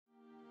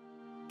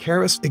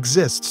Caris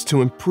exists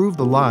to improve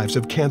the lives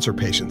of cancer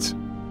patients.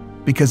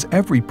 Because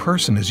every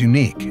person is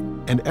unique,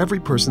 and every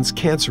person's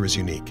cancer is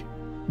unique,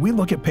 we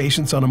look at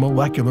patients on a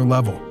molecular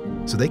level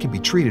so they can be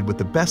treated with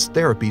the best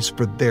therapies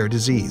for their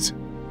disease.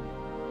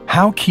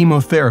 How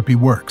chemotherapy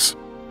works.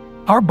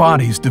 Our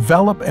bodies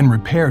develop and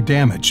repair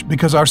damage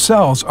because our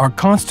cells are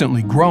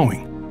constantly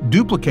growing,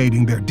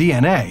 duplicating their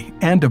DNA,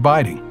 and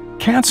dividing.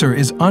 Cancer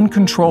is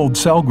uncontrolled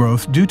cell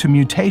growth due to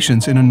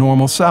mutations in a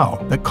normal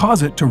cell that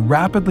cause it to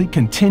rapidly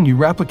continue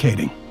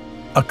replicating.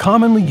 A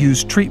commonly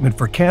used treatment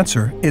for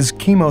cancer is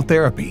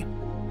chemotherapy.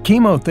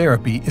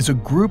 Chemotherapy is a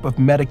group of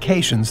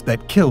medications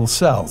that kill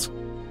cells.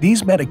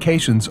 These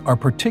medications are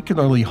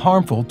particularly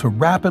harmful to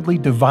rapidly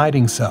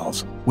dividing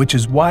cells, which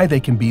is why they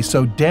can be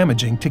so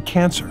damaging to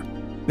cancer.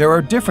 There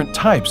are different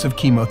types of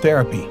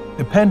chemotherapy,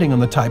 depending on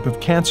the type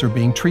of cancer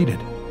being treated.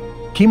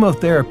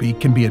 Chemotherapy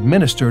can be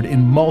administered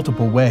in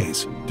multiple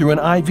ways, through an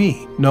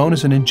IV, known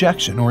as an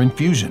injection or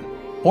infusion,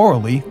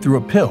 orally through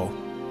a pill,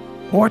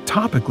 or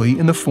topically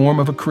in the form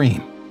of a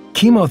cream.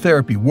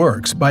 Chemotherapy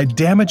works by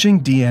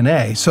damaging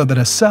DNA so that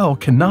a cell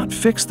cannot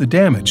fix the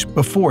damage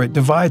before it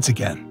divides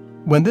again.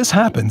 When this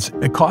happens,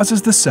 it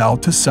causes the cell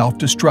to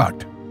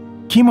self-destruct.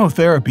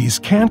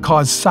 Chemotherapies can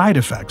cause side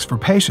effects for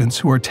patients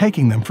who are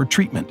taking them for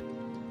treatment.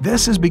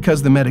 This is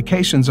because the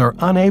medications are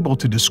unable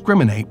to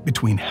discriminate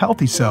between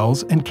healthy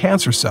cells and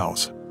cancer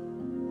cells.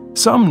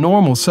 Some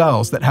normal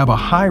cells that have a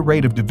high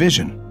rate of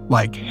division,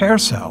 like hair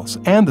cells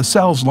and the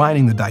cells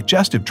lining the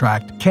digestive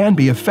tract, can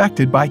be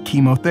affected by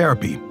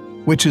chemotherapy,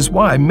 which is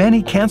why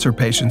many cancer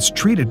patients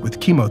treated with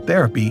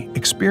chemotherapy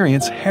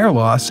experience hair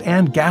loss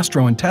and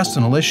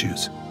gastrointestinal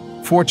issues.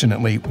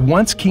 Fortunately,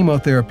 once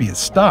chemotherapy is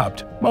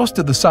stopped, most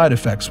of the side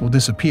effects will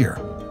disappear.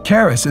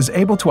 Caris is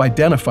able to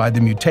identify the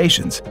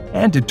mutations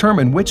and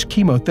determine which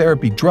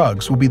chemotherapy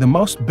drugs will be the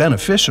most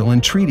beneficial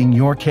in treating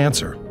your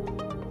cancer.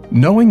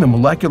 Knowing the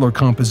molecular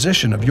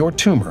composition of your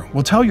tumor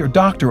will tell your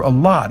doctor a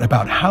lot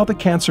about how the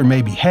cancer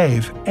may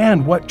behave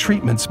and what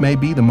treatments may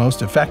be the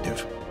most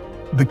effective.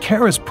 The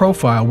Caris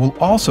profile will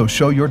also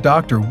show your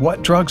doctor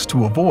what drugs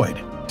to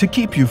avoid to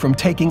keep you from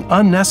taking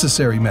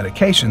unnecessary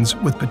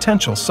medications with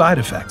potential side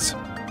effects.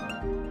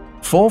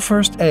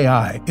 Full-First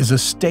AI is a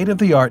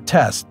state-of-the-art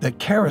test that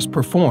Caris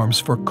performs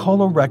for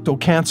colorectal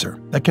cancer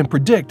that can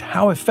predict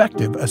how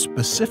effective a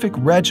specific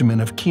regimen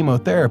of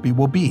chemotherapy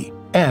will be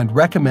and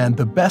recommend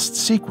the best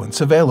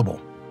sequence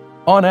available.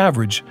 On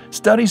average,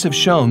 studies have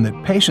shown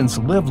that patients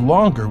live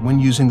longer when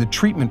using the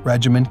treatment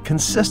regimen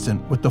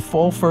consistent with the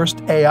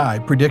Full-First AI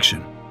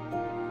prediction.